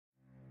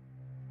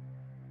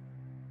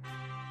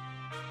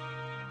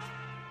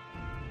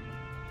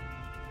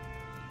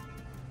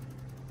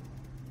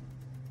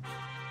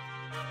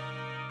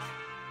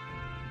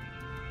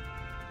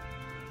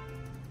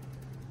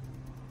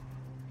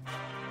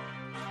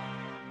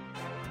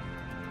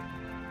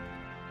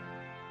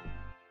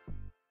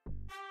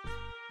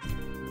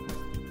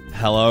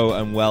Hello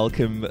and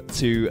welcome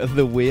to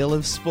The Wheel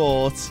of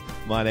Sport.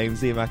 My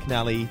name's Ian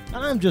McNally. And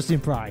I'm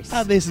Justin Price.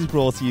 And this is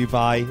brought to you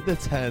by the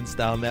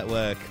Turnstile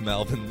Network,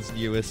 Melbourne's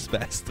newest,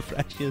 best,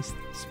 freshest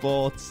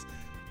sports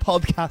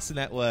podcast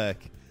network.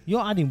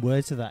 You're adding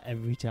words to that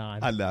every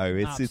time. I know,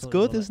 it's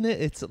good, isn't it?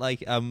 It's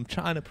like I'm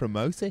trying to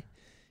promote it.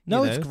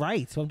 No, it's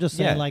great. I'm just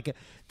saying, Yeah.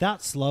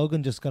 that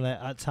slogan just going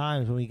to, at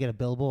times when we get a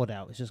billboard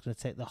out, it's just going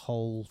to take the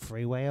whole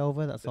freeway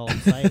over. That's all I'm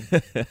saying.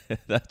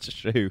 That's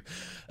true.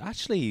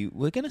 Actually,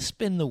 we're going to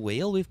spin the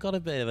wheel. We've got a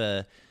bit of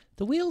a...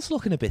 The wheel's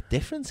looking a bit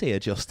different here,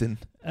 Justin.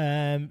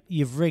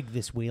 You've rigged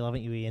this wheel,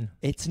 haven't you, Ian?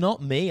 It's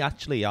not me,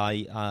 actually.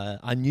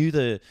 I knew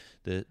the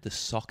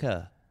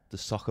soccer... The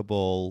soccer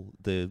ball,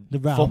 the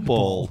round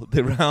football, ball.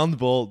 the round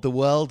ball, the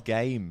world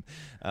game,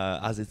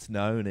 as it's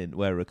known in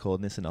we're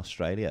recording this in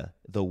Australia.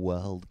 The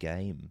world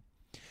game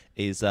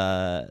is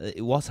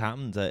what's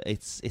happened.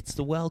 It's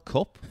the World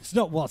Cup. It's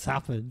not what's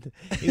happened.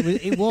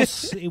 It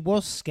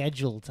was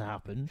scheduled to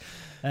happen.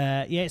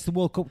 It's the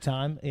World Cup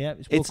time. Yeah,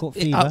 it's World Cup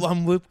fever.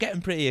 And we're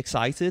getting pretty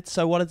excited.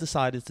 So what I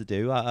decided to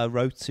do, I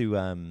wrote to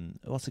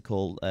what's it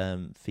called,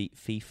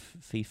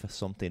 FIFA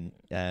something.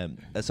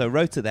 So I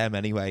wrote to them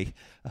anyway.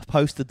 I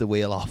posted the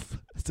wheel off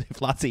to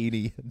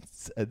Platini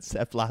and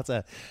Sepp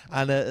Blatter,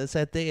 and I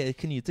said,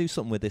 "Can you do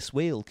something with this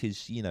wheel?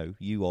 Because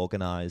you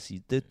organise.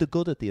 They're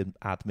good at the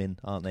admin,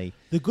 aren't they?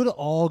 They're good at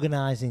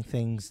organising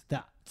things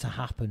to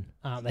happen,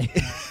 aren't they?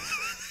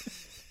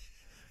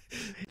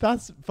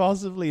 That's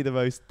possibly the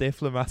most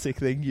diplomatic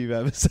thing you've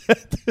ever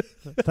said.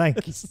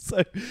 Thank you.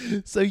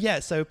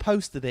 So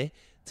posted it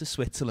to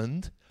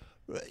Switzerland,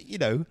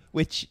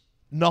 which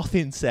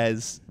nothing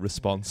says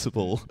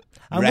responsible,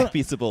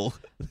 reputable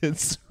than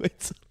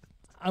Switzerland.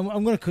 I'm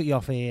going to cut you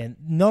off here.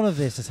 None of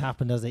this has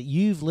happened, has it?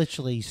 You've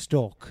literally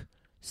stuck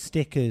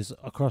stickers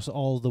across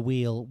all the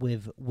wheel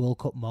with World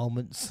Cup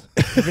moments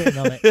written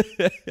on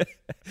it.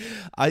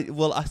 I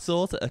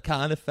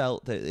kind of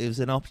felt that it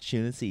was an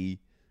opportunity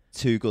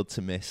too good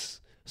to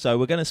miss. So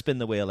we're going to spin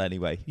the wheel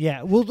anyway.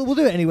 Yeah, we'll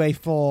do it anyway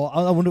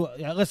I wonder.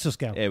 Let's just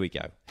go. Here we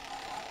go.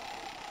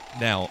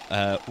 Now,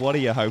 what are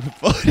you hoping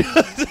for?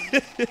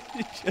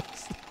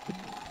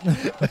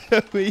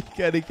 We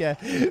gonna get?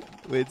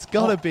 It's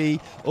gotta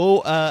be.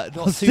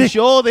 Not too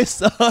sure this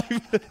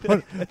time.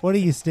 One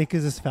of your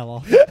stickers has fell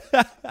off.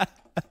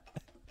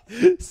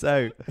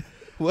 So,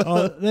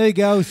 there you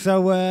go.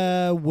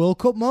 So, World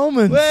Cup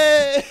moments.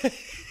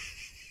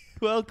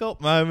 World Cup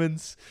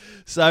moments.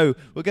 So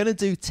we're gonna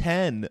do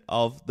 10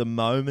 of the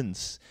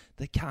moments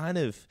that kind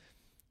of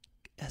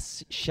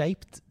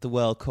shaped the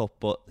World Cup,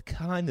 but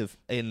kind of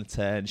in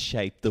turn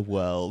shaped the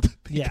world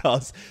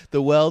because the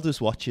world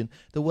is watching.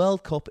 The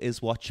World Cup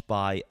is watched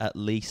by at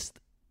least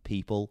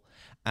people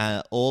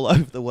all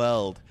over the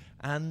world,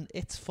 and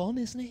it's fun,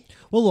 isn't it?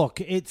 Well,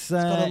 look, it's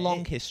got a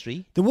long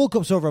history. The World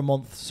Cup's over a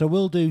month, so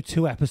we'll do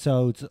 2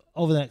 episodes.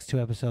 Over the next 2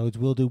 episodes,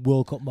 we'll do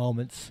World Cup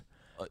moments.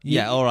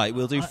 All right.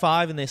 We'll do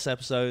 5 in this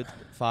episode,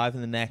 5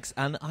 in the next,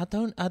 and are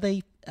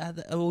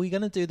we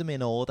going to do them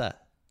in order?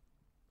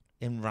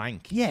 In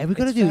rank? Yeah, we're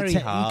going to do.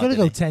 You've got to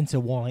go 10 to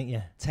 1, ain't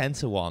you? 10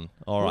 to 1.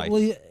 All right.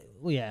 Well,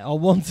 yeah, or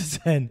 1 to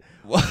 10.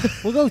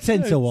 We'll go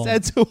 10 to 1.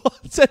 10 to 1.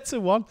 10 to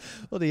 1.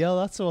 What the hell?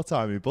 That's what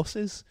time your bus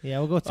is. Yeah,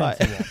 we'll go 10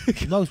 to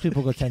 1. Most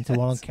people go 10 to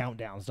 1 on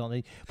countdowns, don't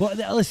they? But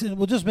listen,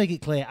 we'll just make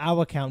it clear: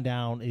 our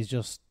countdown is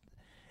just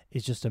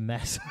a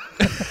mess.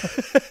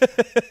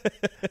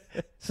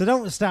 So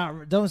don't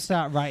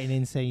start writing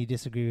in saying you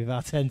disagree with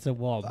our 10 to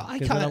 1. I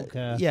don't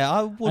care. Yeah,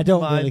 I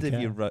wouldn't mind if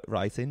you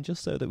write in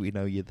just so that we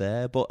know you're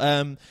there. But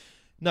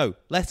no,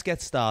 let's get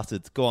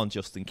started. Go on,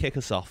 Justin, kick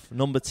us off.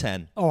 Number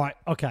 10. All right,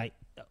 okay.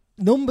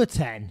 Number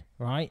 10,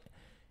 right?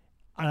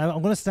 And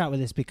I'm going to start with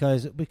this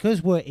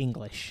because we're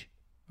English,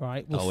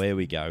 right? Here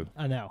we go.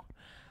 I know.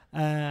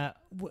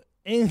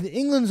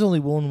 England's only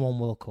won 1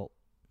 World Cup,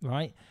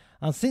 right?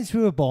 And since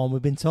we were born,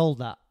 we've been told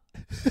that,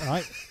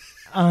 right?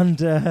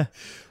 And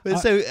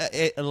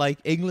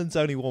England's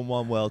only won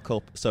 1 World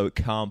Cup, so it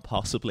can't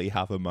possibly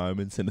have a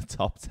moment in the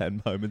top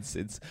 10 moments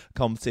since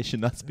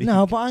competition that's been.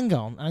 No, but hang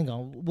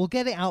on. We'll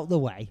get it out the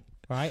way,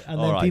 right? And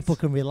then people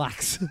can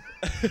relax.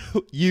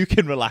 You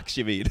can relax,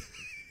 you mean?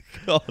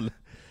 Go on.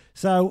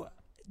 So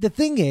the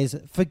thing is,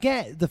 don't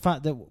forget the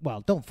fact we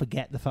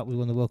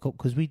won the World Cup,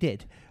 because we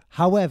did.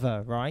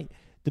 However, right,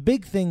 the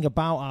big thing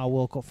about our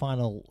World Cup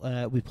final,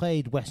 we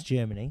played West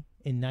Germany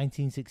in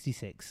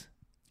 1966.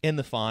 In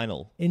the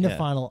final. In the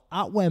final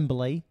at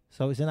Wembley,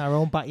 so it's in our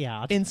own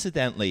backyard.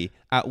 Incidentally,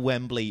 at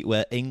Wembley,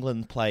 where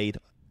England played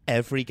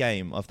every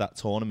game of that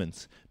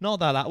tournament. Not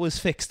that was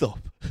fixed up.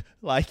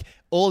 Like,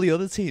 all the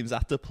other teams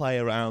had to play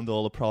around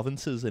all the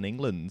provinces in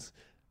England.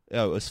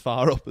 As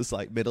far up as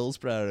like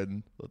Middlesbrough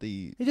and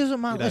the... It doesn't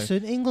matter.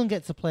 Listen, England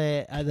get to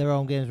play at their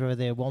own games wherever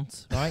they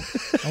want, right?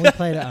 And we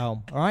played at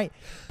home, all right?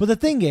 But the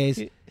thing is...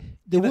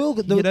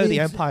 The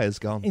empire's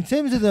gone. In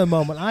terms of the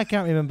moment, I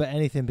can't remember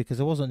anything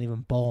because I wasn't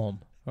even born,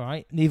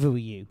 right? Neither were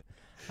you.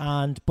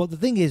 But the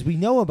thing is, we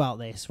know about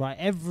this, right?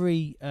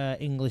 Every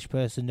English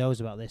person knows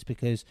about this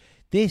because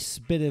this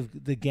bit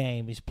of the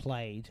game is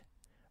played,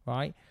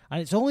 right?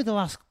 And it's only the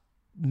last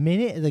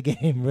minute of the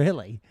game,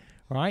 really,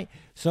 right?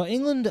 So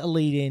England are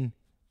leading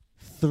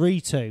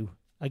 3-2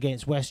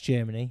 against West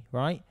Germany,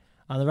 right?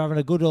 And they're having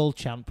a good old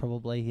chant,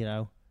 probably,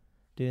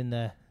 doing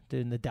the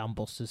Dam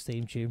Busters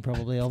theme tune,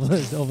 probably over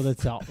the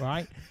top,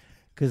 right?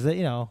 Because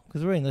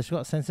we're English, we've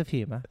got a sense of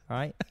humour,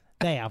 right?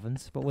 They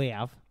haven't, but we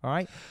have, all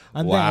right?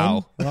 And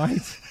Wow. then,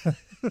 right?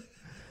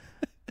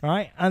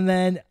 Right, and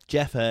then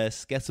Jeff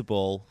Hurst gets a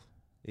ball.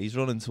 He's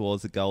running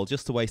towards the goal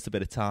just to waste a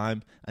bit of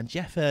time. And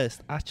Jeff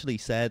Hurst actually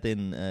said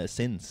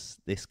since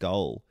this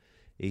goal,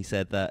 he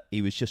said that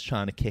he was just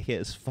trying to kick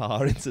it as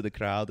far into the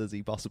crowd as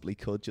he possibly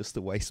could just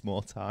to waste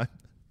more time.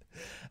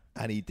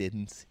 And he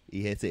didn't.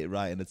 He hit it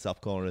right in the top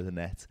corner of the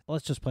net.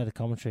 Let's just play the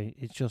commentary.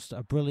 It's just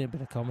a brilliant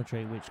bit of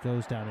commentary which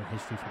goes down in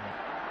history for me.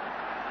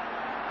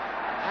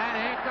 And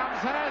here comes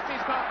Hurst.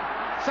 He's got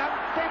some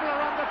people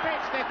are on the pitch.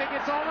 They think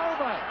it's all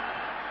over.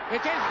 It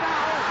is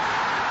now.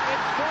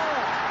 It's 4.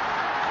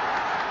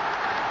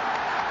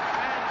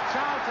 And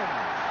Charlton.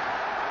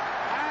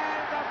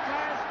 And the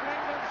players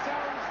bring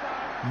themselves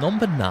down.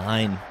 Number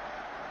 9.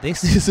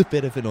 This is a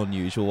bit of an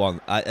unusual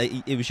one.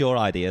 It was your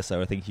idea, so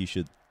I think you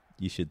should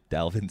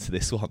delve into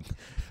this one.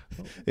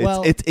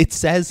 Well, it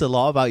says a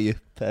lot about your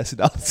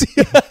personality.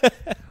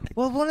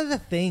 Well, one of the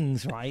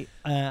things, right,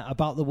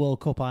 about the World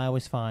Cup I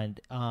always find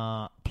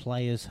are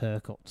players'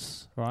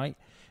 haircuts, right?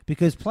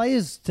 Because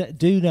players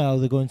do know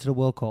they're going to the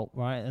World Cup,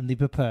 right, and they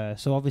prepare.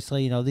 So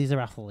obviously, these are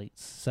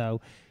athletes.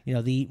 So,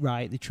 they eat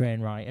right, they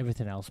train right,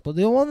 everything else. But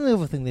the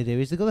other thing they do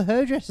is they go to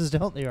hairdressers,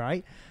 don't they,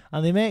 right?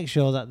 And they make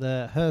sure that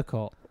the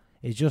haircut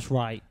is just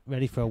right,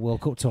 ready for a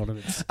World Cup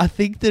tournament. I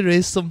think there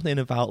is something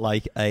about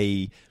like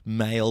a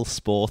male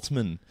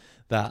sportsman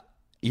that,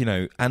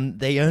 and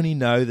they only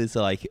know there's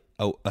like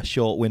a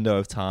short window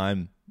of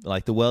time.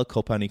 Like the World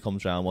Cup only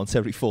comes around once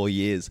every 4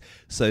 years.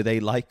 So they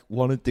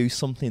want to do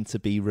something to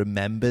be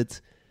remembered.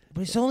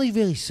 But it's only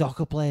really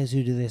soccer players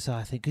who do this,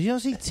 I think. Because you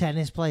don't see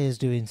tennis players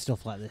doing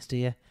stuff like this, do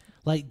you?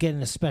 Like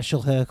getting a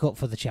special haircut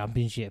for the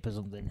championship or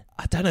something.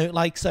 I don't know.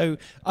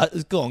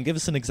 Go on, give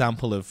us an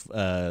example of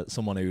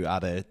someone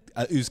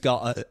who's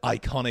got an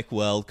iconic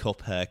World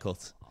Cup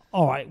haircut.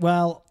 All right.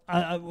 Well,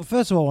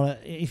 first of all,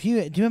 do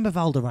you remember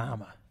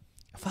Valderrama?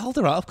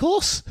 Valderrama, of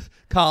course.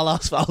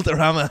 Carlos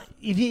Valderrama.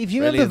 If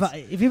you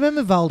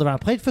remember Valderrama,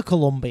 played for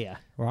Colombia,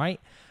 right?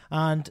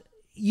 And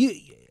you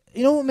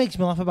know what makes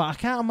me laugh about? I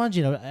can't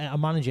imagine a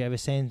manager ever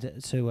saying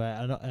to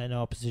an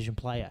opposition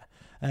player,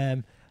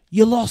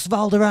 "You lost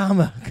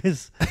Valderrama,"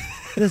 because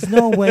there's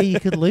no way you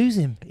could lose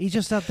him. He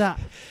just had that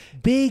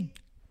big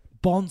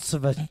bonce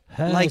of a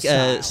hairstyle.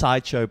 Like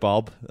Sideshow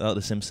Bob at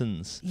The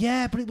Simpsons.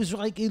 Yeah, but it was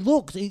like, it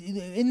looked,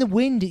 in the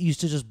wind, it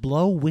used to just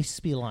blow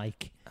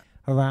wispy-like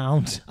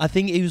around. I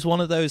think he was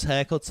one of those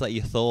haircuts that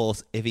you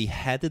thought if he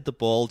headed the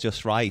ball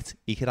just right,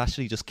 he could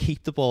actually just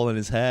keep the ball in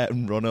his hair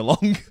and run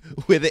along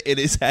with it in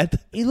his head.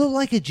 He looked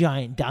like a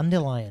giant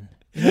dandelion.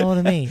 You know what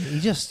I mean? He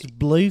just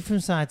blew from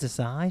side to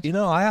side.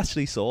 I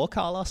actually saw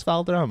Carlos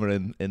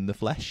Valderrama in the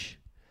flesh.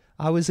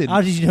 How did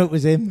you know it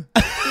was him?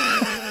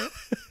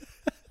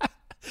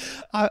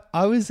 I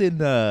was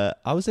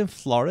in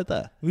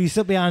Florida. Were you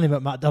stuck behind him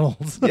at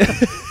McDonald's?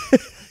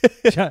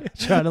 trying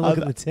to look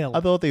at the till. I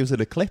thought he was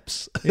in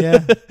Eclipse.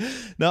 Yeah.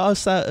 No, I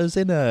was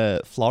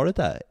in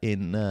Florida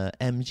in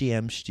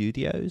MGM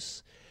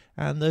Studios,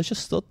 and I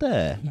just stood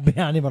there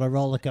behind him on a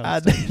roller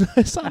coaster.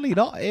 And sadly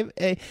not.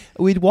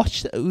 We'd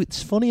watched.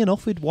 It's funny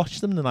enough, we'd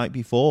watched them the night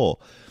before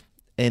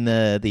in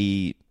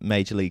the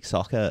Major League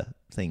Soccer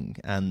thing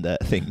and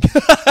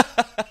the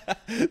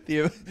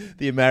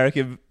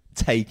American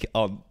take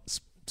on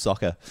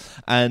soccer,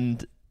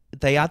 and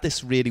they had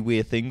this really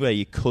weird thing where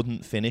you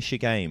couldn't finish a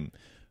game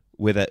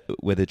with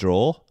a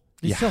draw.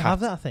 You still have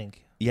that, I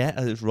think. Yeah,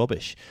 it was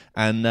rubbish.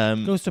 And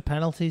goes to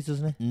penalties,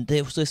 doesn't it?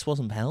 This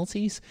wasn't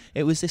penalties.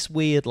 It was this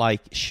weird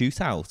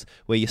shootout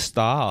where you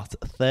start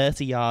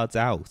 30 yards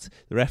out.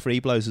 The referee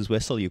blows his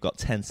whistle. You've got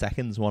 10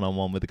 seconds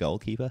one-on-one with the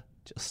goalkeeper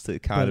just to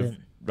kind of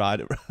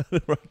ride it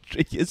around.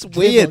 It's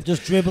weird.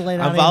 Just dribble it.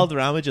 And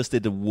Valderrama just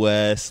did the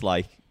worst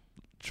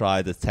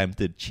tried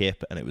attempted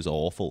chip, and it was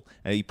awful.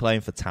 And he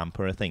playing for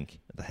Tampa, I think.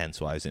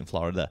 Hence why I was in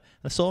Florida.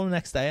 And I saw him the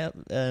next day at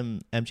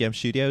MGM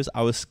Studios.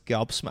 I was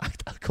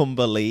gobsmacked. I couldn't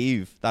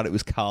believe that it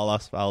was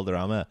Carlos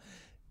Valderrama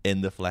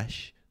in the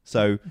flesh.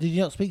 So did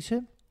you not speak to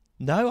him?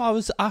 No, I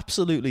was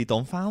absolutely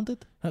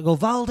dumbfounded. I go,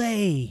 Valde!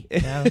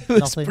 No, it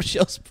was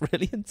just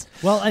brilliant.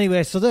 Well,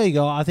 anyway, so there you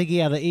go. I think he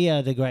had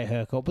a great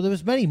haircut, but there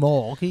was many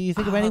more. Can you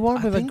think of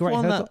anyone with a great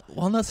haircut?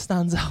 One that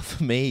stands out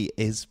for me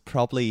is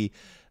probably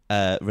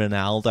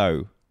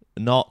Ronaldo,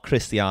 not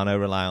Cristiano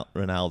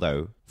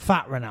Ronaldo.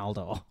 Fat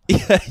Ronaldo.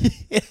 Yeah.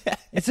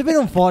 It's a bit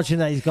unfortunate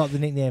that he's got the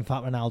nickname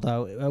Fat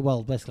Ronaldo.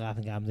 Well, basically, I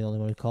think I'm the only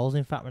one who calls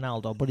him Fat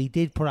Ronaldo, but he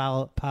did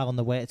pile on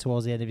the weight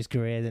towards the end of his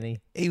career, didn't he?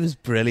 He was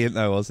brilliant,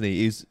 though, wasn't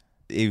he?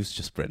 He was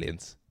just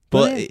brilliant.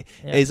 But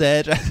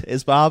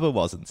his barber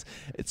wasn't.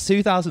 It's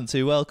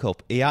 2002 World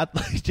Cup.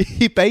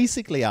 He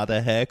basically had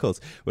a haircut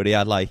where he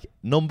had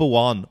number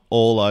 1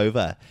 all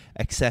over,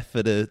 except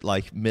for the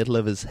middle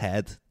of his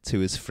head to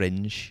his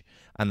fringe,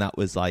 and that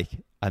was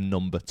a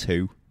number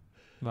 2.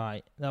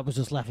 Right, that was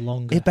just left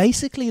longer. It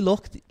basically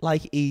looked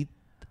like he'd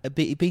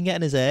been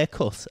getting his hair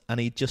cut and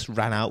he just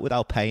ran out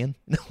without paying.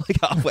 Like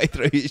halfway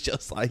through, he's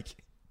just like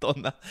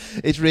done that.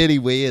 It's really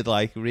weird,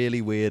 like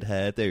really weird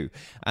hairdo.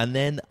 And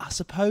then I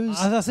suppose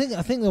I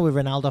think though with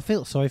Ronaldo, I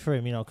feel sorry for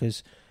him,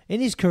 because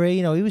in his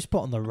career, he was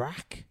put on the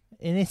rack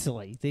in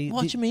Italy.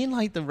 What do you mean,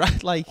 like the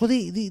rat? Like well,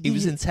 he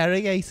was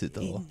interrogated,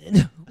 or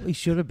he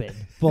should have been,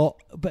 but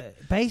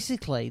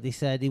basically they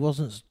said he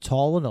wasn't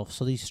tall enough,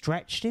 so they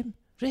stretched him.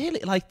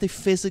 really, like they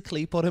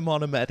physically put him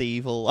on a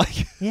medieval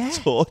like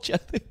torch, I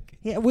think.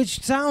 Yeah,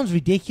 which sounds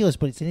ridiculous,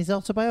 but it's in his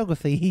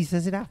autobiography. He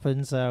says it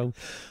happened, so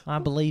I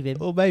believe him.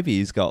 Or maybe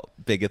he's got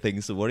bigger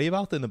things to worry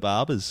about than the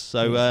barbers.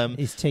 So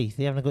his teeth.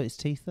 He haven't got his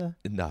teeth there.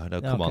 No,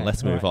 come on,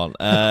 let's move on.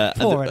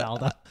 Poor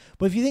Ronaldo.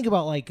 But if you think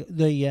about like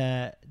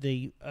the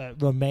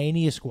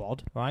Romania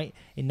squad, right,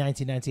 in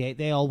 1998,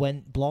 they all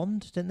went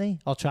blonde, didn't they?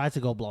 Or tried to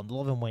go blonde. A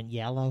lot of them went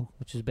yellow,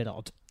 which is a bit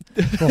odd.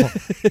 But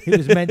it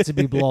was meant to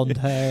be blonde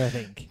hair, I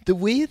think. The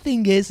weird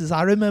thing is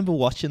I remember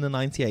watching the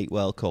 98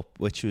 World Cup,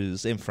 which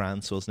was in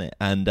France, wasn't it?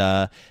 And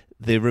the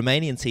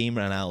Romanian team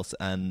ran out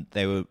and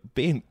they were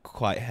being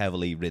quite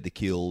heavily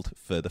ridiculed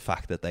for the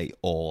fact that they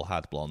all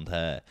had blonde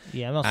hair.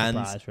 Yeah, I'm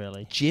not surprised,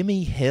 really.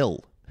 Jimmy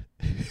Hill,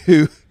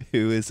 who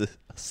is a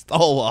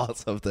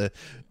stalwart of the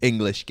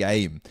English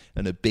game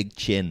and a big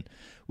chin,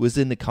 was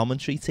in the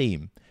commentary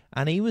team.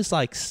 And he was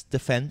like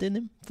defending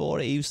him for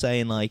it. He was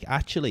saying like,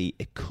 actually,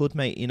 it could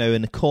make,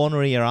 in the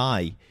corner of your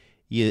eye,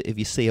 if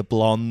you see a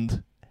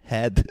blonde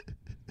head,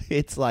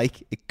 it's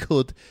like it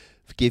could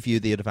give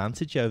you the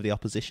advantage over the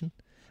opposition.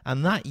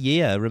 And that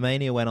year,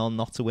 Romania went on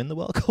not to win the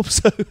World Cup.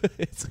 So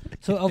it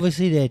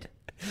obviously did.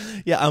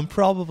 Yeah, and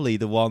probably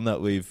the one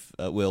that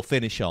we'll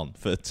finish on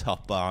for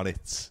top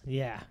Barnets.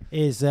 Yeah,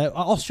 is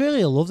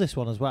Australia love this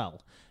one as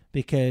well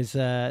because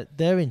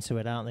they're into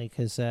it, aren't they?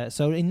 Because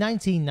so in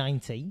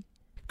 1990.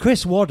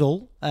 Chris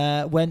Waddle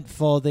went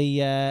for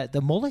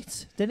the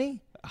mullet, didn't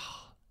he?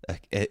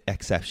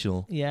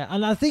 Exceptional. Yeah,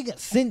 and I think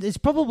it's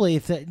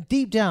probably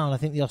deep down, I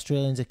think the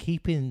Australians are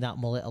keeping that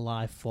mullet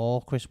alive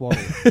for Chris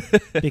Waddle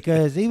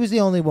because he was the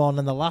only one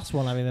and the last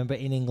one I remember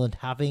in England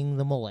having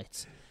the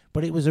mullet.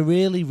 But it was a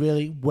really,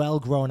 really well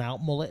grown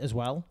out mullet as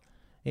well.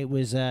 It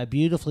was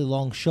beautifully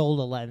long,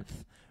 shoulder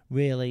length.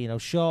 Really,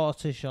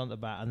 shortish on the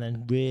back, and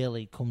then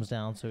really comes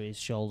down to his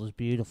shoulders.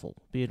 Beautiful,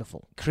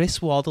 beautiful.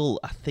 Chris Waddle,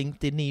 I think,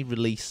 didn't he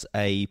release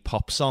a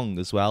pop song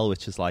as well,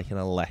 which is like an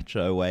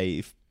electro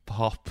wave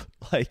pop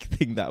like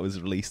thing that was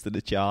released in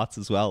the charts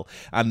as well.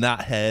 And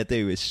that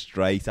hairdo is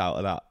straight out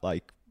of that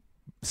like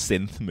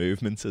synth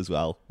movement as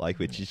well, like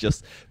which is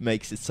just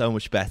makes it so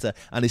much better.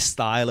 And his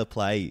style of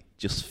play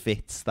just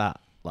fits that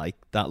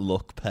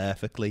look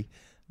perfectly.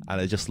 And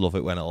I just love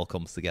it when it all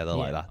comes together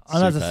like that.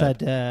 And as I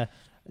said.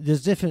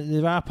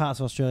 There are parts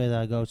of Australia that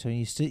I go to, and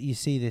you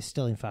see this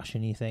still in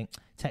fashion. And you think,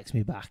 text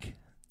me back.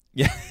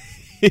 Yeah,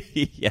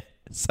 yeah.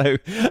 So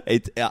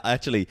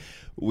actually,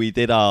 we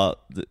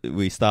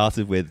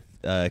started with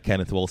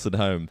Kenneth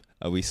Wolstenholme,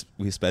 and we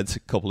spent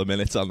a couple of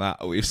minutes on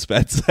that. We've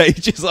spent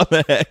ages on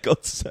the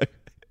haircuts, so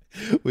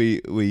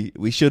we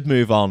should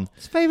move on.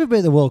 It's favourite bit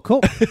of the World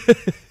Cup.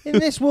 In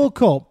this World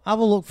Cup, have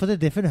a look for the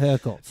different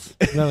haircuts.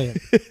 Brilliant.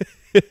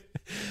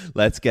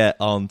 Let's get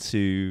on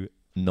to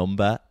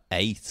number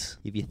 8.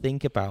 If you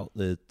think about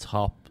the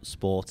top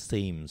sports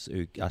teams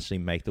who actually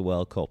make the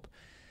World Cup,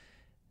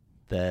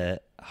 they're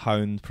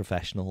honed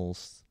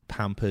professionals,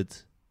 pampered.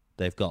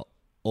 They've got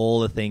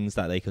all the things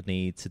that they could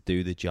need to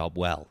do the job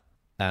well.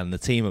 And the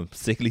team I'm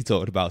particularly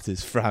talking about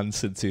is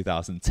France in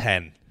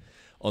 2010,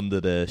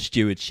 under the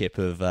stewardship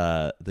of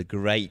the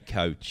great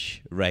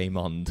coach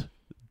Raymond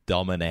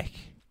Domenech.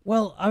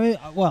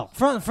 Well,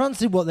 France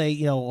did what they,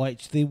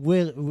 which they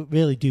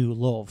really do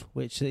love,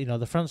 which,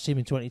 the France team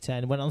in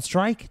 2010 went on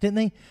strike, didn't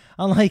they?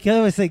 And, I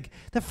always think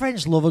the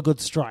French love a good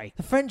strike.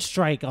 The French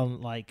strike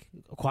on,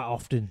 quite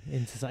often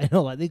in society.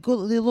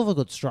 They love a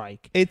good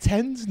strike. It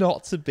tends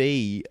not to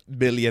be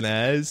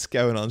millionaires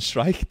going on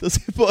strike,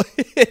 does it? But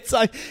it's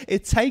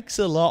it takes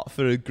a lot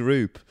for a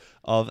group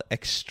of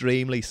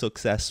extremely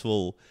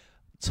successful,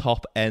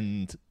 top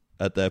end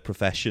at their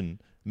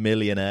profession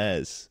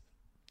millionaires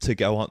to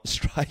go on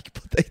strike,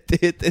 but they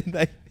did, didn't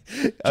they?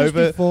 Just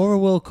before a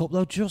World Cup,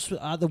 though, just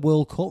at the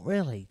World Cup,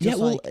 really. Just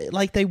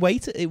they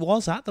waited. It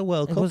was at the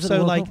World Cup,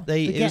 so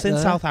it was in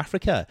South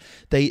Africa.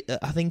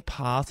 I think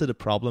part of the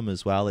problem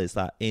as well is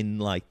that in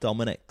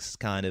Domenech's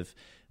kind of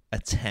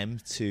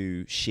attempt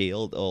to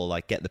shield or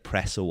get the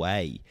press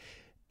away,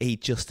 he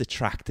just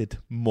attracted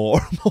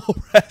more and more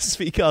press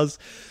because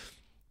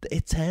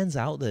it turns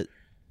out that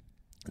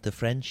the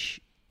French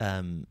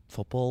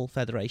Football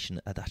Federation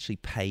had actually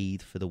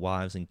paid for the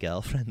wives and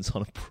girlfriends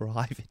on a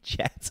private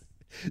jet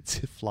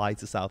to fly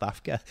to South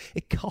Africa.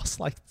 It cost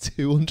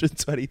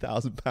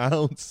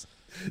 £220,000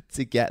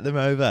 to get them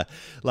over.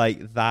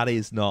 That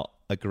is not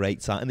a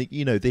great sign.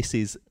 And this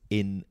is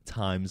in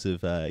times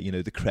of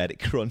the credit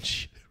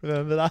crunch.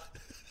 Remember that?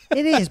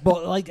 It is,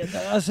 but I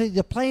say,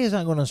 the players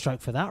aren't going on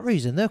strike for that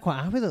reason. They're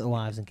quite happy that the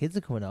wives and kids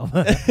are coming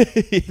over.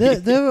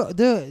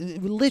 They're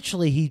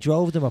literally, he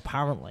drove them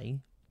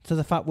apparently to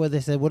the fact where they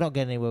said, we're not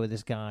getting anywhere with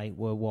this guy,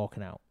 we're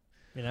walking out,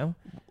 and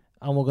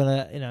we're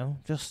going to,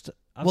 just...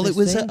 Well, it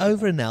was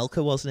over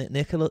Anelka, wasn't it?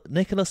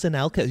 Nicolas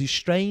Anelka, who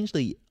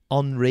strangely,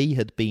 Henry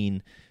had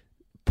been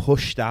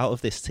pushed out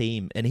of this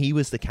team, and he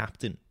was the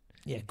captain.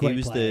 Yeah, great He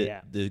was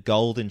player, the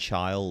golden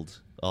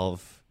child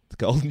of... The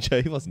golden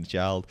child, he wasn't a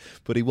child,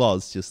 but he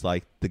was just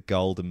like the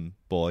golden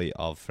boy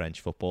of French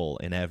football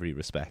in every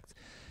respect.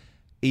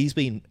 He's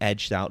been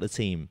edged out of the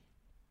team.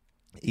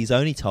 He's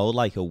only told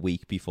like a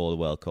week before the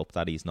World Cup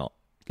that he's not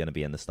going to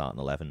be in the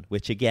starting 11,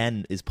 which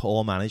again is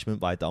poor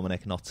management by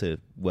Dominic not to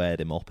word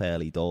him up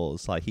early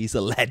doors. Like, he's a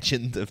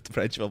legend of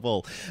French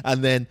football.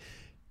 And then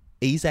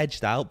he's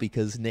edged out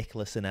because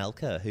Nicolas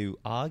Anelka, who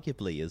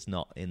arguably is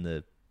not in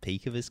the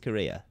peak of his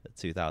career at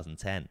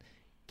 2010,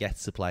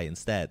 gets to play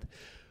instead.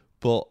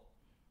 But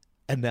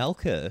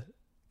Anelka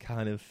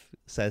kind of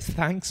says,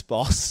 thanks,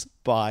 boss,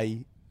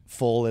 by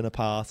falling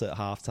apart at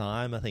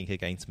half-time, I think,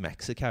 against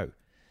Mexico.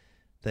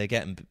 They're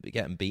getting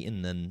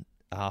beaten, and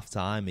at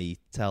half-time he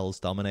tells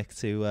Dominic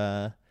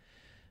to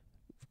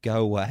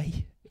go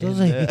away. Does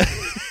he?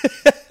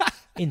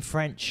 In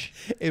French.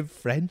 In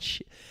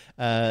French.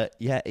 Mind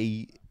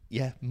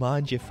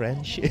your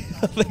French.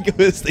 I think it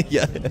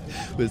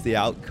was the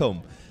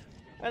outcome.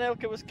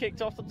 Anelka was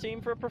kicked off the team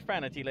for a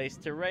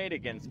profanity-laced tirade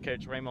against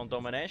coach Raymond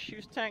Domenech,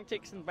 whose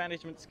tactics and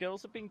management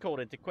skills have been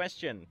called into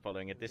question,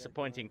 following a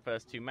disappointing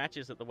first two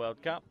matches at the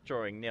World Cup,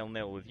 drawing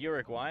 0-0 with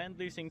Uruguay and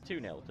losing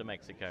 2-0 to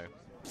Mexico.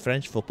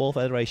 French Football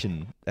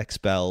Federation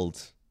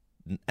expelled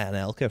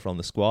Anelka from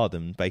the squad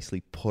and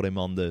basically put him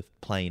on the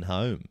plane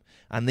home.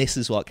 And this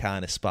is what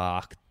kind of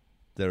sparked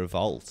the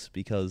revolt,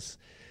 because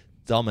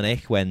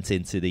Dominic went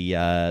into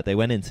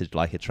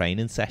like a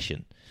training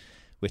session,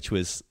 which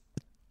was...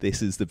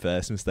 This is the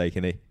first mistake,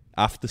 innit?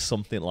 After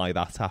something like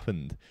that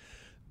happened,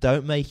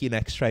 don't make your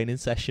next training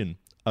session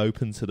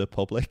open to the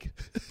public.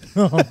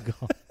 Oh,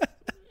 God.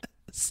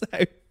 So,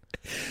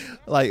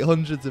 like,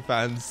 hundreds of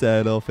fans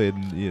turn up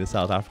in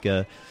South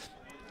Africa.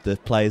 The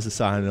players are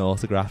signing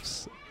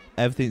autographs.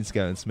 Everything's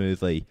going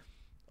smoothly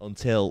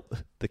until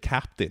the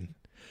captain,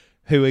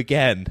 who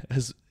again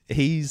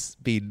he's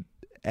been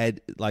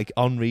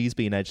Henry's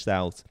been edged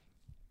out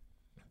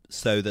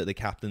so that the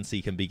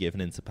captaincy can be given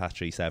into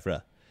Patrice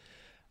Evra.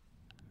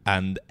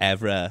 And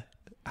Evra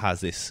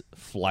has this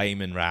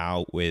flaming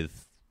row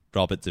with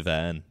Robert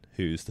Deverne,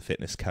 who's the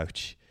fitness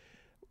coach,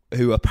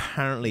 who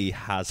apparently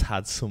has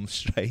had some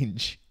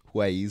strange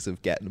ways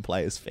of getting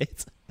players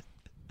fit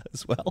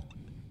as well.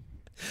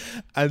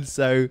 And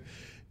so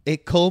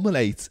it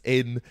culminates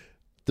in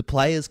the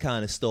players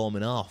kind of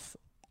storming off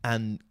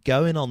and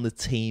going on the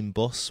team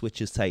bus,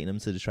 which is taking them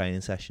to the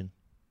training session.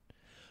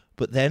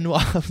 But then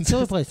what happens? It's the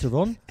only place to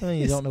run. I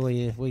mean, you don't know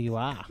where you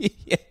are.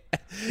 Yeah.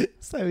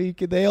 So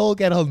they all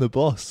get on the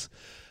bus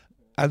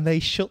and they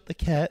shut the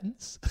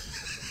curtains.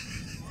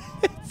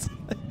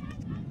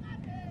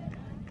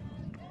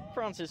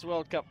 France's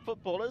World Cup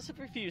footballers have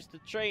refused to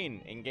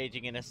train,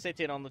 engaging in a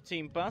sit-in on the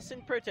team bus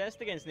in protest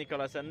against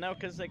Nicolas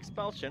Anelka's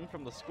expulsion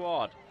from the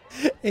squad.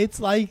 It's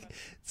like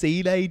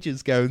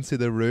teenagers going to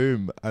the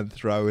room and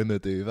throwing a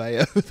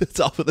duvet over the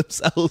top of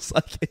themselves.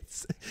 Like,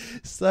 it's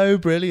so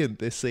brilliant,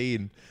 this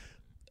scene.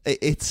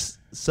 It's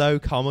so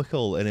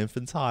comical and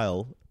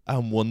infantile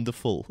and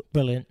wonderful.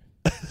 Brilliant.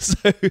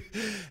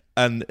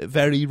 And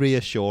very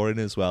reassuring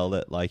as well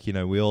that, like,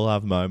 we all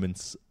have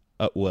moments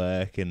at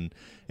work and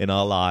in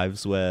our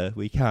lives where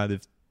we kind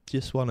of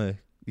just want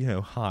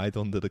to, hide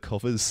under the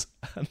covers.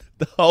 And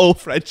the whole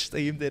French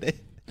team did it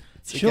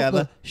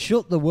together.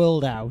 Shut the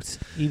world out,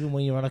 even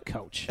when you're on a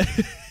coach.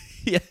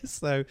 Yes,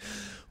 so,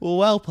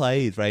 well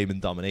played,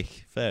 Raymond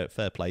Dominic. Fair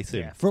play to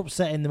him. Yeah, for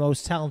upsetting the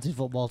most talented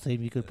football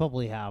team you could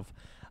probably have,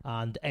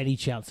 and any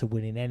chance of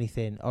winning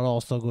anything, are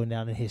also going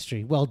down in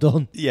history. Well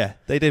done. Yeah,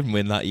 they didn't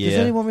win that year. Does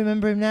anyone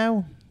remember him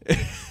now?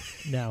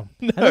 No.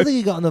 I don't think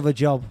he got another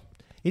job.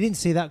 He didn't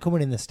see that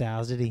coming in the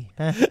stars, did he?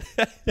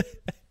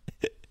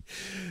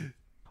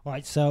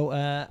 Right, so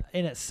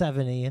in at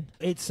 7, Ian.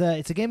 It's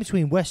a game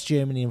between West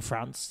Germany and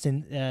France. It's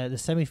in the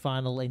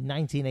semi-final in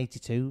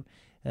 1982.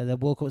 The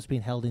World Cup's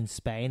been held in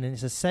Spain, and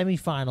it's a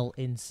semi-final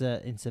in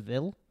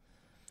Seville.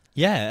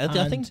 Yeah,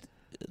 I think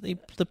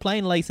they're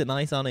playing late at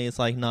night, aren't they? It's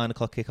like 9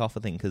 o'clock kick-off, I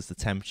think, because the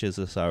temperatures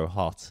are so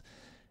hot.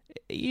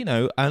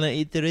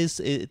 And there is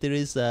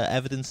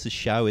evidence to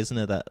show, isn't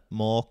it, that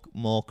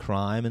more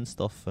crime and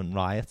stuff and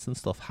riots and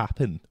stuff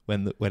happen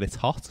when it's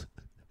hot.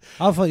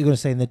 I thought you were going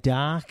to say in the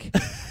dark.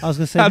 I was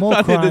going to say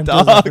more crime in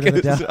the dark in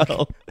the dark. as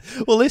well.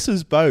 Well, this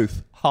was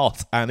both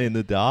hot and in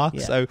the dark,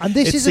 so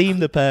it seemed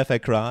the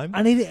perfect crime.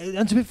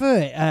 And to be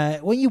fair,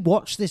 when you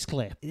watch this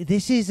clip,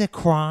 this is a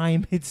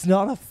crime. It's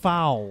not a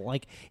foul.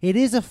 Like, it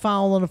is a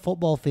foul on a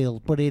football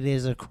field, but it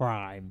is a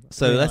crime.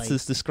 So really. let's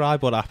just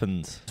describe what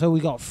happened. So we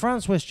got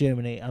France, West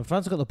Germany, and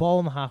France got the ball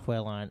on the halfway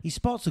line. He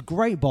spots a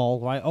great ball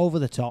right over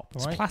the top.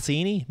 Right? It's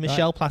Platini,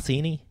 Michel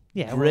Platini.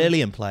 Yeah,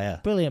 brilliant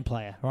player. Brilliant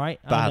player, right?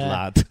 Bad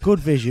lad. Good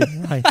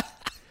vision, right?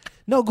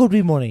 Not good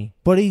with money,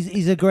 but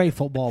he's a great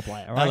football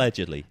player, right?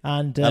 Allegedly.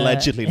 And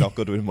allegedly not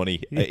good with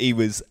money. He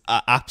was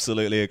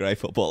absolutely a great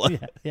footballer.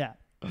 Yeah.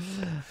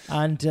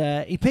 And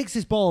he picks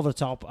this ball over the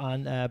top,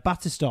 and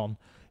Battiston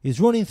is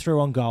running through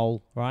on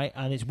goal, right?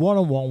 And it's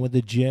 1-on-1 with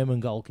the German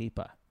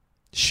goalkeeper.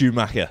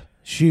 Schumacher,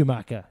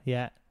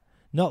 yeah.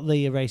 Not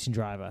the racing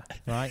driver,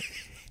 right?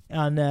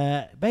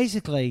 And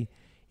basically,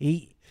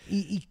 he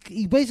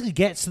basically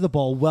gets to the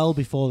ball well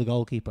before the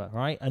goalkeeper,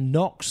 right? And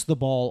knocks the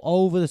ball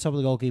over the top of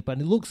the goalkeeper,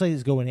 and it looks like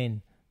it's going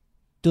in.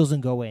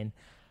 Doesn't go in.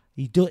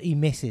 He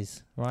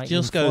misses, right?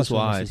 Just goes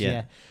wide,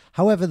 yeah.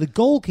 However, the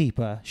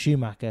goalkeeper,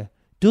 Schumacher,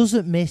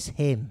 doesn't miss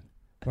him,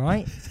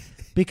 right?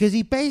 Because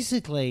he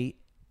basically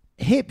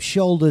hip,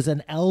 shoulders,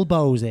 and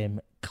elbows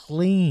him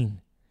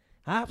clean.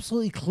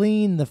 Absolutely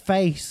clean the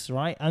face,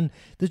 right? And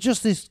there's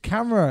just this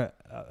camera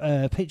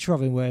picture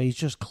of him where he's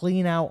just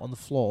clean out on the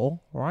floor,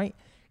 right?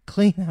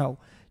 Clean out.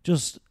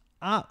 Just,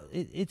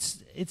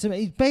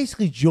 he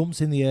basically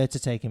jumps in the air to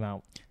take him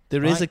out.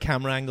 There is a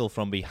camera angle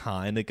from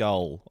behind the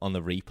goal on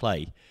the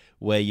replay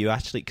where you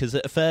actually, because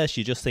at first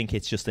you just think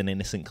it's just an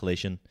innocent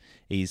collision.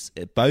 He's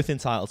both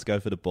entitled to go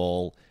for the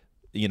ball,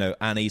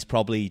 and he's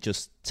probably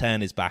just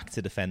turned his back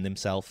to defend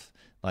himself,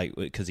 like,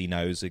 because he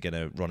knows they're going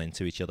to run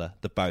into each other.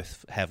 They're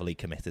both heavily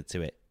committed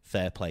to it.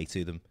 Fair play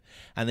to them.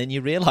 And then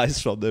you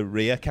realise from the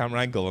rear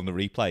camera angle on the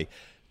replay,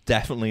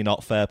 definitely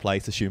not fair play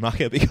to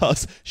Schumacher,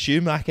 because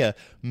Schumacher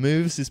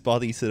moves his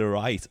body to the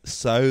right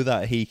so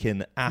that he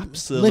can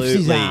absolutely... lifts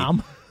his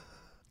arm.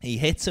 He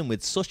hits him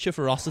with such a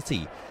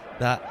ferocity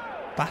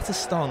that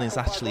Battiston is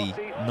actually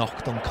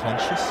knocked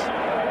unconscious.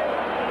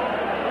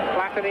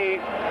 Platini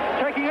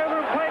taking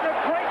over and playing a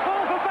great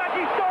ball for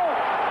Battiston.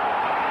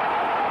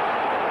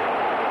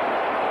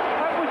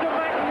 That was a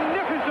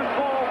magnificent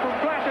ball from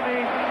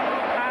Platini,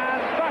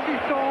 and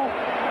Battiston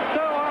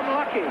so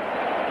unlucky.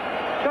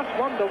 Just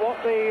wonder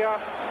what the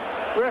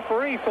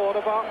referee thought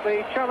about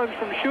the challenge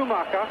from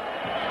Schumacher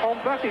on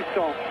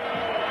Battiston.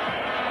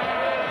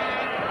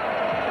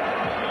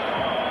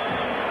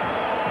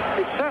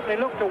 It certainly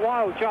looked a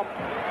wild jump.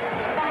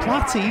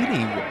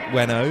 Platini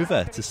went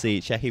over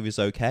to check he was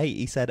okay.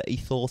 He said he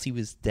thought he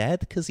was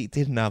dead because he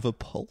didn't have a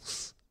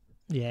pulse.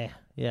 Yeah.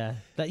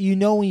 That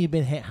when you've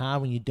been hit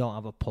hard when you don't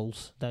have a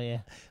pulse, don't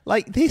you?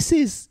 Like, this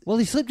is... Well,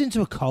 he slipped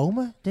into a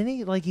coma, didn't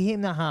he? Like, he hit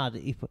him that hard.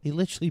 He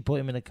literally put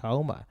him in a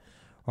coma,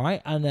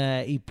 right? And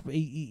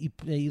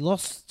he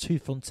lost 2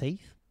 front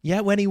teeth.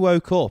 Yeah, when he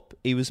woke up,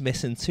 he was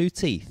missing 2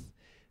 teeth.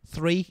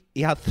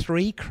 He had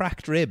 3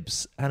 cracked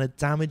ribs and a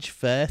damaged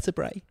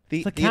vertebrae.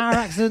 It's a car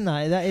accident.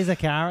 That is a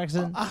car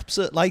accident.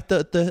 Absolutely. Like,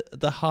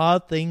 the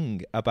hard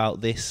thing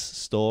about this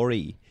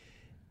story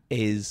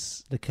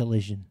is the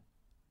collision.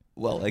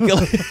 Well,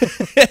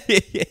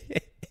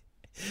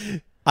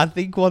 I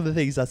think one of the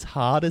things that's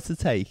harder to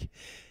take,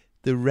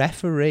 the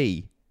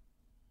referee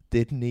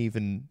didn't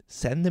even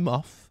send him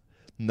off.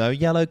 No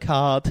yellow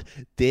card.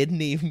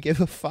 Didn't even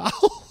give a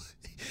foul.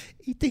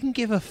 He didn't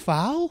give a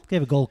foul.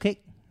 Gave a goal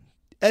kick.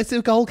 It's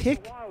a goal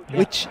kick,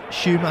 which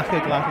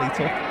Schumacher gladly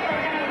took.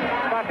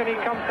 Platini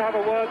comes to have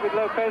a word with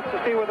Lopez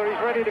to see whether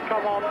he's ready to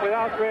come on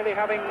without really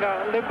having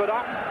limbered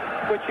up,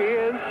 which he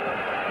is.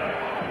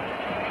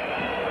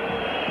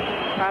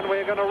 And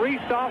we're going to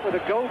restart with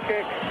a goal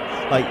kick.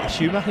 Like,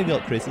 Schumacher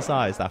got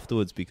criticised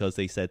afterwards because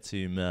they said to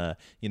him,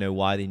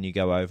 why didn't you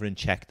go over and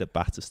check that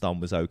Battiston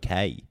was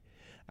okay?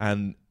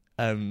 And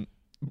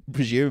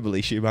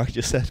presumably Schumacher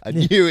just said, I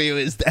knew he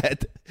was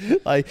dead.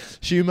 Like,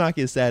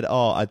 Schumacher said,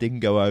 I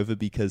didn't go over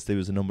because there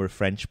was a number of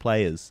French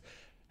players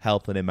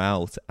helping him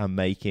out and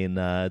making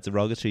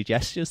derogatory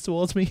gestures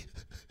towards me.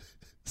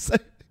 So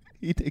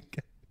he didn't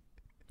go.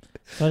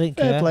 So I didn't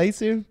Fair care. play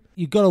to him.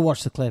 You've got to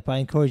watch the clip. I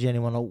encourage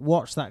anyone to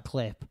watch that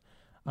clip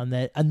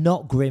and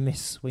not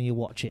grimace when you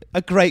watch it.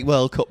 A great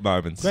World Cup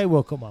moment. Great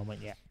World Cup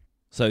moment, yeah.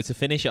 So to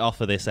finish it off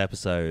for this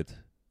episode,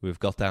 we've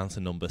got down to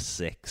number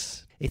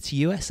 6. It's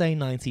USA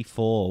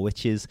 94,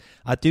 which is,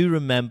 I do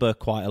remember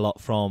quite a lot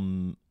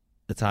from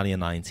Italia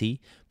 90,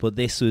 but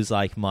this was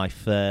like my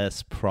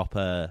first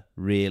proper,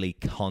 really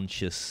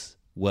conscious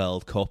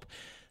World Cup.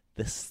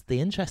 The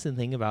interesting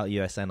thing about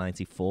USA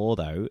 94,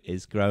 though,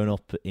 is growing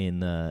up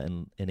in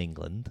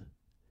England,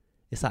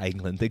 is that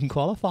England didn't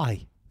qualify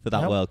for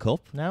that World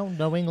Cup.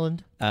 No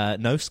England.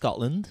 No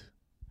Scotland.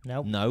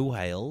 No. No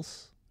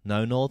Wales.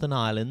 No Northern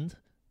Ireland.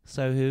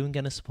 So who am I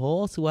going to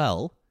support?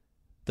 Well,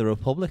 the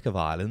Republic of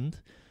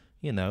Ireland.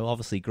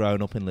 Obviously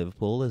growing up in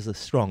Liverpool, there's a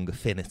strong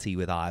affinity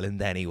with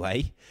Ireland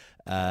anyway.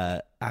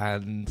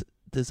 And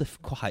there's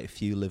quite a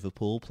few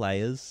Liverpool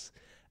players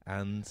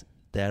and,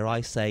 dare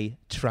I say,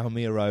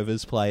 Tranmere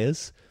Rovers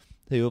players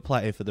who were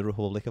playing for the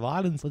Republic of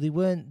Ireland. But they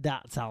weren't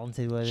that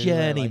talented, were they?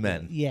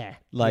 Journeymen.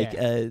 Like,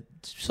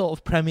 sort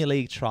of Premier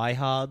League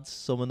tryhards,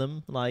 some of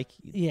them. Like,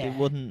 they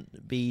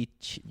wouldn't be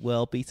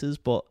world beaters,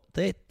 but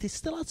they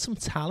still had some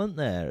talent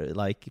there.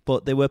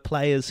 But they were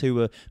players who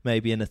were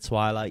maybe in the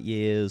twilight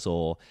years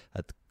or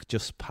had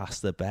just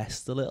passed their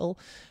best a little.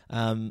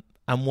 And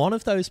one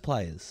of those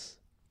players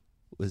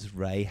was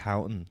Ray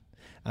Houghton.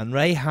 And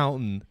Ray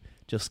Houghton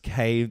just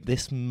came...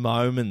 This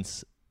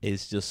moment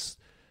is just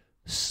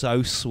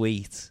so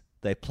sweet.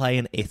 They play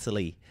in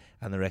Italy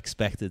and they're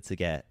expected to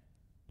get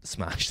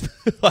smashed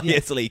by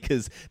Italy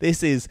because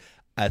this is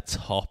a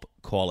top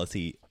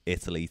quality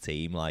Italy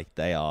team. Like,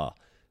 they are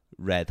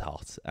red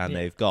hot, and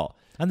they've got.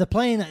 And they're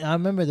playing. I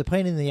remember they're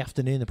playing in the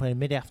afternoon. They're playing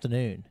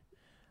mid-afternoon,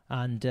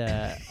 and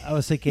I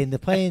was thinking they're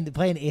playing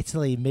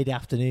Italy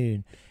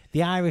mid-afternoon.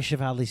 The Irish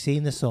have hardly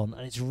seen the sun,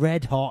 and it's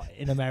red hot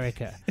in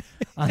America.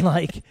 And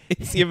like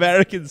it's the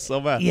American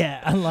summer.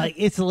 Yeah, and like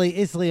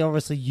Italy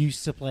obviously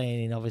used to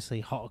playing in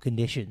obviously hot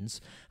conditions.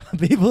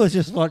 People are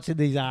just watching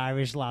these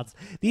Irish lads.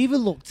 They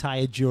even look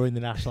tired during the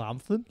national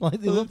anthem.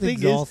 Like they looked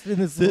exhausted in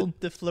the sun.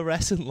 The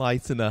fluorescent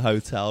lights in the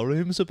hotel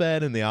rooms are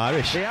burning the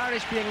Irish. The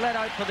Irish being led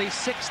out for the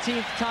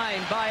 16th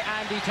time by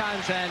Andy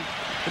Townsend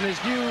in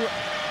his new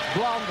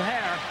blonde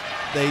hair.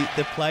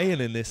 They're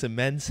playing in this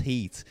immense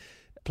heat.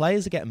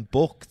 Players are getting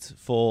booked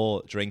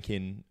for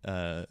drinking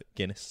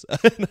Guinness.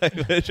 No,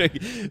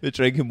 they're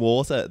drinking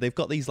water. They've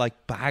got these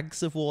like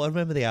bags of water. I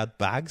remember they had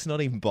bags,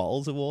 not even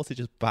bottles of water,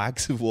 just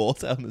bags of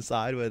water on the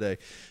side where they're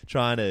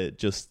trying to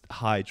just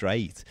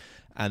hydrate.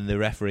 And the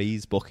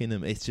referee's booking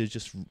them. It's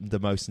just the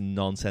most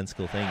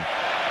nonsensical thing.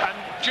 And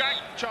Jack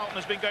Charlton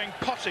has been going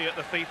potty at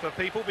the FIFA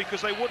people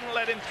because they wouldn't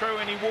let him throw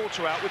any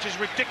water out, which is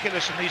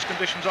ridiculous in these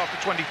conditions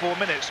after 24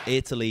 minutes.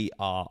 Italy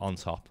are on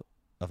top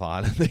of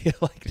Ireland,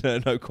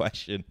 like no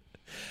question.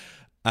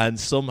 And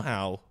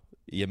somehow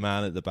your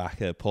man at the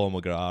back, Paul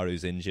McGrath,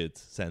 who's injured,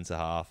 centre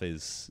half,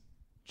 is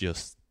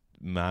just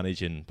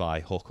managing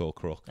by hook or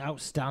crook.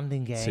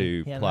 Outstanding game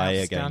to play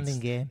against.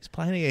 Game. He's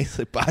playing against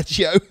a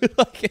Baggio,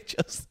 like it's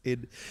just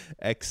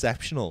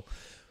exceptional.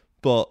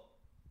 But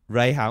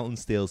Ray Houghton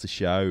steals the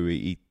show.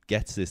 He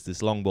gets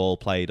this long ball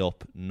played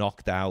up,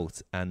 knocked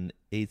out, and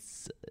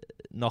it's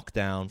knocked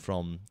down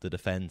from the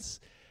defence.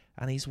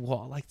 And he's,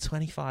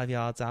 25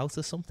 yards out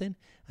or something?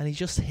 And he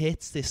just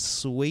hits this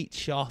sweet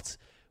shot,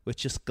 which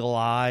just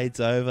glides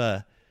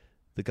over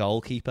the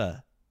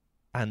goalkeeper.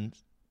 And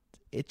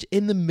it's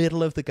in the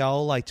middle of the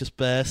goal, like, just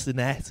bursts the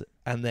net.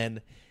 And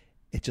then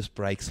it just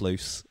breaks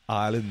loose.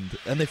 Ireland.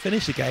 And they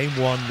finish the game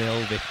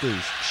 1-0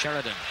 victors.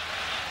 Sheridan.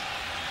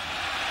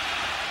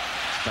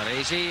 It's not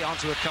easy.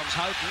 Onto it comes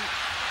Houghton.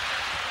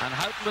 And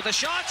Houghton with a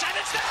shot. And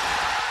it's there! Ray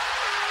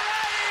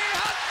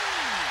Houghton!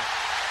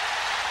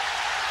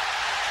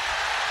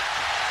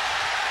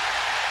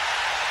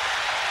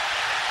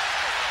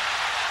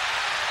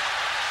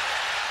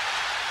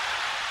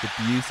 The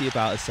beauty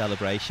about his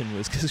celebration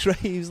was because Ray,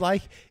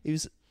 he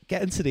was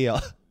getting to the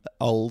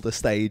older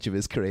stage of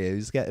his career. He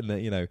was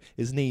getting,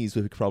 his knees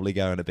were probably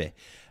going a bit.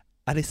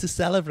 And it's a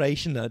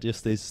celebration that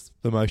just is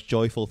the most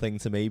joyful thing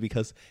to me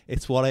because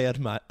it's what I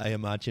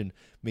imagine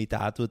me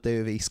dad would do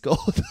if he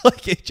scored.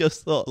 Like, it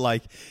just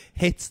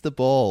hits the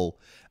ball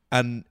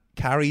and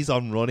carries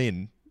on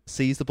running,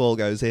 sees the ball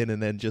goes in,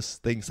 and then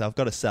just thinks, I've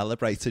got to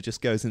celebrate. So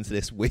just goes into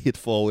this weird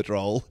forward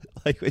roll,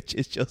 which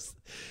is just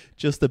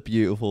a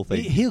beautiful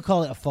thing. He'll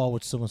call it a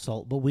forward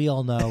somersault, but we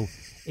all know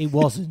it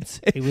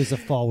wasn't. It was a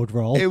forward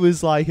roll. It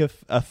was like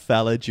a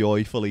fella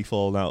joyfully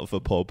falling out of a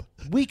pub.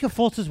 Weaker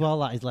foot as well,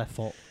 that is left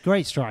foot.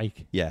 Great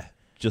strike. Yeah,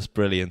 just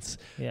brilliant.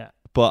 Yeah.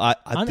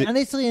 But and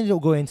Italy ended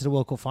up going to the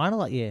World Cup final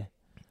that year.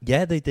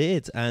 Yeah, they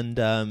did. And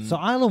so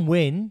Ireland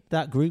win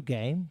that group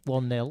game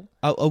 1-0.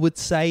 I would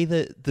say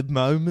that the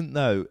moment,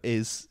 though,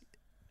 is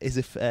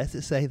it fair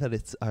to say that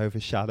it's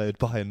overshadowed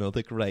by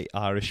another great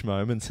Irish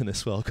moment in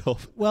this World Cup?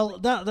 Well,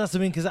 that's the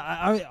thing, because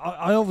I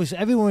obviously,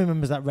 everyone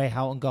remembers that Ray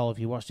Houghton goal if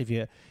you watched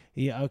it,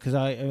 because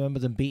I remember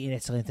them beating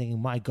Italy and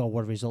thinking, my God,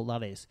 what a result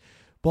that is.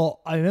 But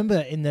I remember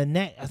I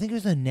think it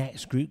was the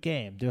next group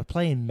game, they were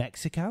playing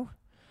Mexico.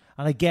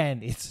 And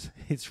again,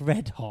 it's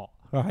red hot,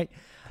 right?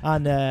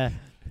 And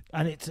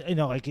it's,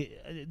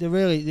 they've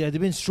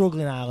been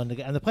struggling in Ireland,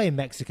 and they're playing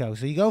Mexico.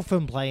 So you go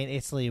from playing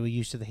Italy, who are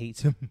used to the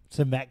heat,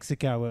 to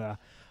Mexico.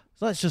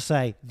 So let's just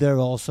say they're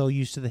also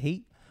used to the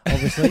heat,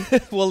 obviously.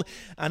 Well,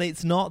 and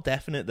it's not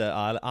definite that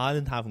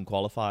Ireland haven't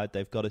qualified.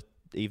 They've got to,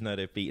 even though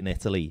they've beaten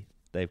Italy,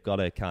 they've got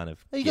to kind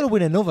of. You got to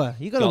win another.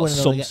 You got to win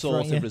another. Some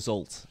sort of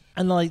result.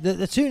 And like they're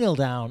 2-0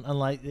 down,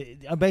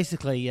 and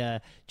basically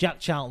Jack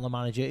Charlton, the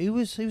manager, he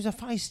was a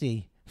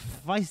feisty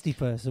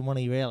person, wasn't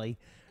he? Really.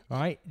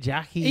 Right,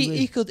 Jack.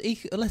 He could.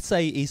 Let's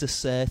say he's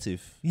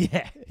assertive.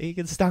 Yeah, he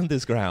can stand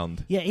his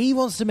ground. Yeah, he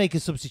wants to make a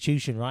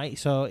substitution, right?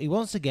 So he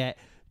wants to get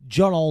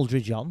John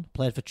Aldridge on.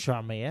 Played for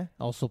Tranmere,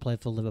 also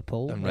played for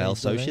Liverpool and Real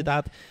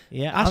Sociedad.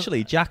 Yeah,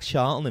 actually, Jack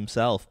Charlton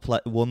himself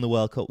won the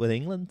World Cup with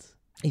England.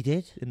 He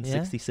did in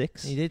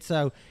 '66. He did.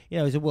 So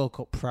he's a World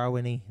Cup pro,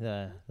 isn't he?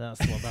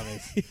 That's what that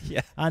is. Yeah.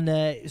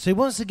 And so he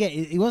wants to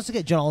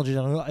get John Aldridge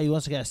on. He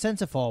wants to get a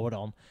centre forward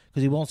on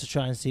because he wants to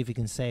try and see if he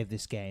can save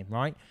this game,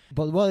 right?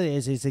 But what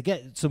it is to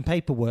get some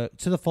paperwork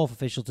to the fourth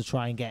official to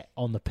try and get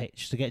on the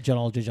pitch, to get John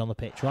Aldridge on the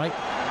pitch, right?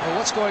 Well,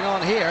 what's going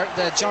on here?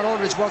 John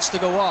Aldridge wants to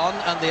go on,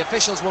 and the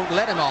officials won't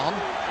let him on.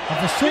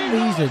 And for some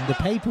reason, the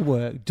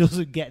paperwork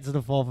doesn't get to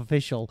the fourth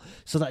official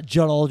so that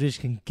John Aldridge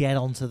can get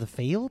onto the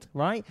field,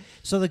 right?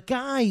 So the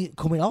guy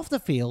coming off the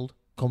field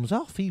comes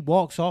off. He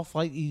walks off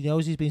like he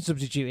knows he's been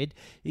substituted.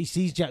 He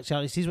sees Jack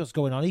Charlton. He sees what's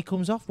going on. He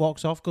comes off,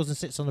 walks off, goes and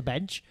sits on the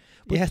bench.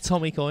 But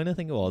Tommy Coyne, I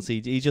think it was.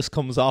 He just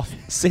comes off,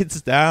 sits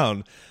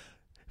down,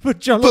 but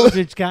John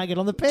Aldridge can't get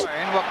on the pitch.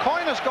 Well,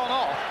 coin has gone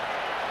off,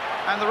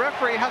 and the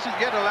referee hasn't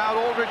yet allowed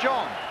Aldridge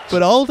on.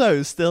 But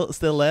Aldo's still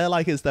there,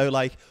 like as though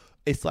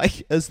it's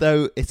like as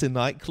though it's a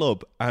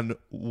nightclub and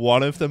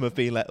one of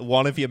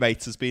your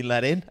mates has been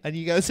let in, and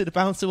you go to the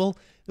bouncer. Well,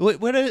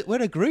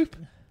 we're a group.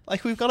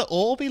 Like, we've got to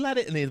all be let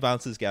in, and the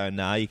bouncer's going,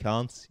 nah, you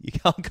can't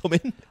come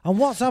in. And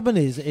what's happened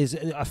is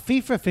a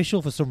FIFA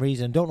official, for some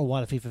reason, don't know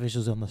why the FIFA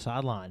official's on the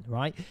sideline,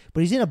 right?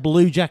 But he's in a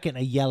blue jacket and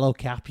a yellow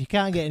cap. You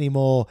can't get any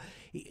more.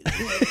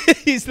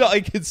 He's not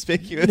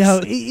inconspicuous.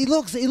 No, he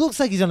looks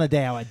like he's on a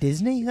day out at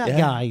Disney, that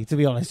guy, to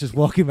be honest, just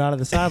walking around on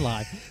the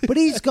sideline. But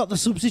he's got the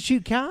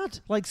substitute card.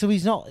 Like, so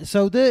he's not.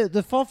 So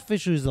the fourth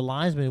official, who's the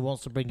linesman who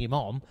wants to bring him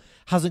on,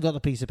 hasn't got the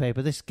piece of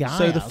paper. This guy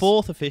So the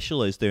fourth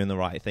official is doing the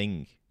right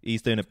thing.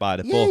 He's doing it by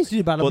the book. He's doing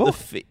it by the book.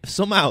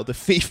 Somehow the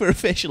FIFA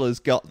official has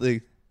got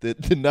the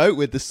note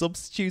with the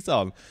substitute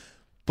on,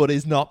 but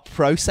is not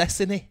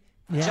processing it.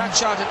 Yeah. Jack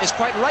Charlton is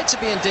quite right to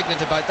be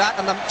indignant about that,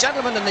 and the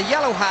gentleman in the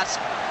yellow hat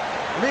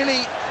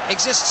really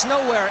exists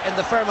nowhere in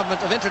the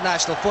firmament of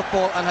international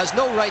football and has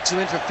no right to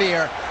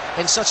interfere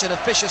in such an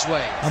officious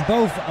way.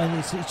 And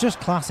it's just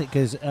classic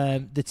because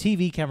the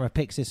TV camera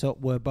picks this up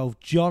where both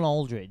John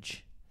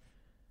Aldridge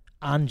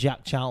and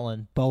Jack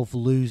Charlton both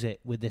lose it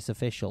with this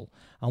official.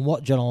 And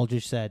what John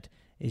Aldridge said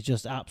is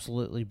just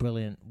absolutely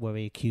brilliant, where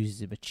he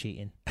accuses him of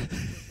cheating. He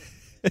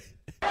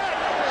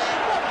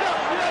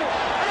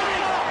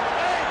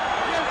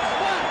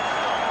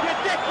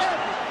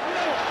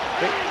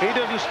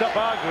doesn't stop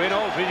arguing,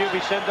 Aldridge will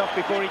be sent off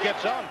before he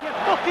gets on. You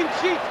fucking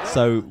cheat!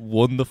 So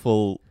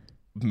wonderful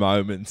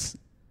moments,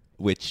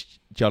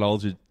 which John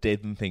Aldridge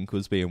didn't think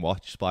was being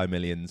watched by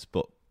millions,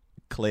 but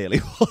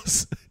clearly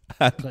was.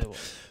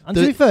 And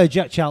to be fair,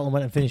 Jack Charlton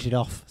went and finished it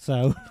off.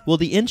 So, well,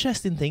 the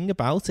interesting thing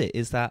about it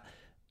is that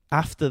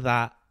after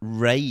that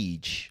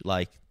rage,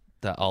 like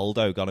that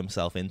Aldo got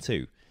himself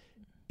into,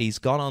 he's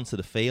gone onto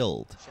the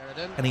field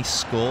Sheridan. and he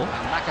scored.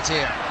 And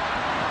McAteer.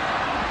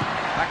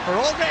 Back for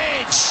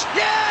Aldridge.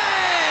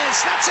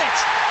 Yes! That's it!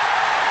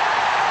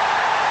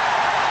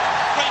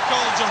 Great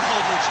goal, John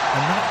Aldridge.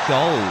 And that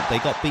goal, they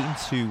got beaten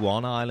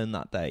 2-1 Ireland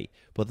that day,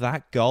 but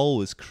that goal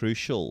was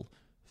crucial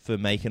for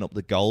making up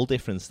the goal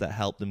difference that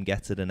helped them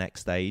get to the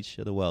next stage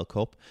of the World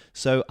Cup.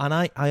 So, and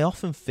I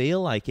often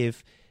feel like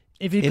if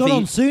he'd gone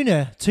on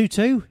sooner,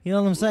 2-2, you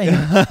know what I'm saying?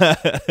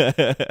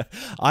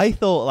 I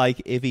thought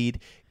like if he'd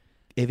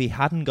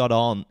got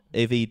on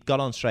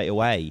straight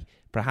away,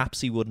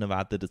 perhaps he wouldn't have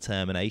had the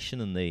determination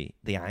and the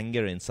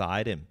anger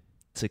inside him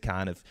to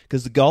kind of,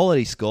 because the goal that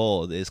he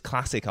scored is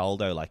classic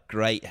Aldo, like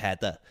great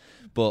header,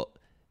 but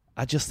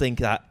I just think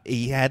that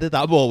he headed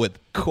that ball with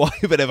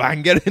quite a bit of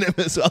anger in him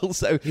as well.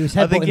 So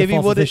I think if he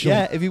would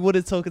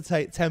have taken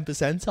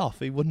 10% off,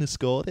 he wouldn't have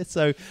scored it.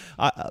 So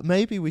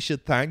maybe we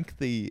should thank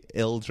the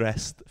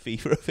ill-dressed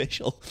FIFA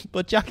official.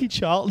 But Jackie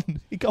Charlton,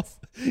 he got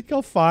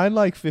fined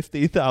like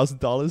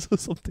 $15,000 or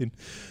something,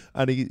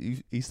 and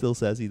he still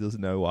says he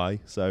doesn't know why.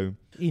 So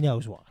he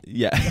knows why.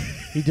 Yeah,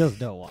 he does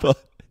know why.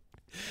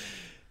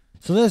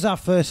 So there's our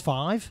first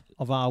 5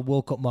 of our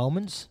World Cup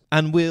moments.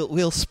 And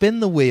we'll spin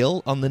the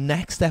wheel on the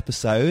next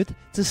episode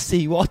to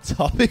see what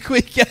topic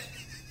we get.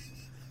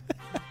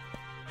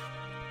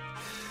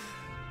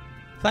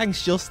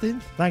 Thanks, Justin.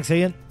 Thanks,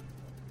 Ian.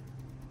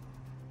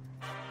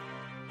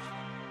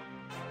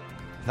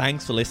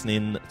 Thanks for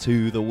listening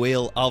to The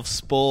Wheel of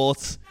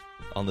Sport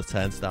on the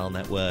Turnstile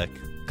Network.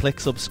 Click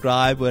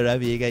subscribe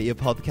wherever you get your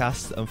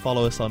podcasts and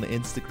follow us on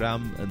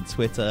Instagram and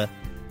Twitter.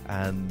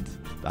 And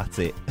that's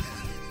it.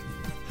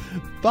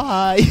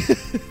 Bye.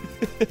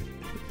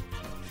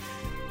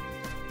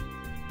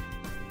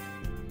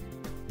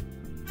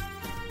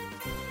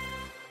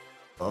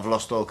 I've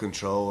lost all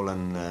control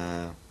and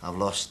I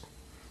lost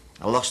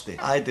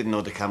it. I didn't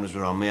know the cameras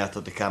were on me. I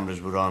thought the cameras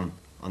were on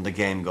the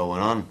game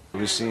going on. It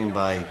was seen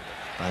by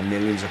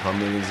millions upon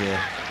millions of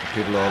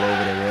people all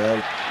over the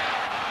world.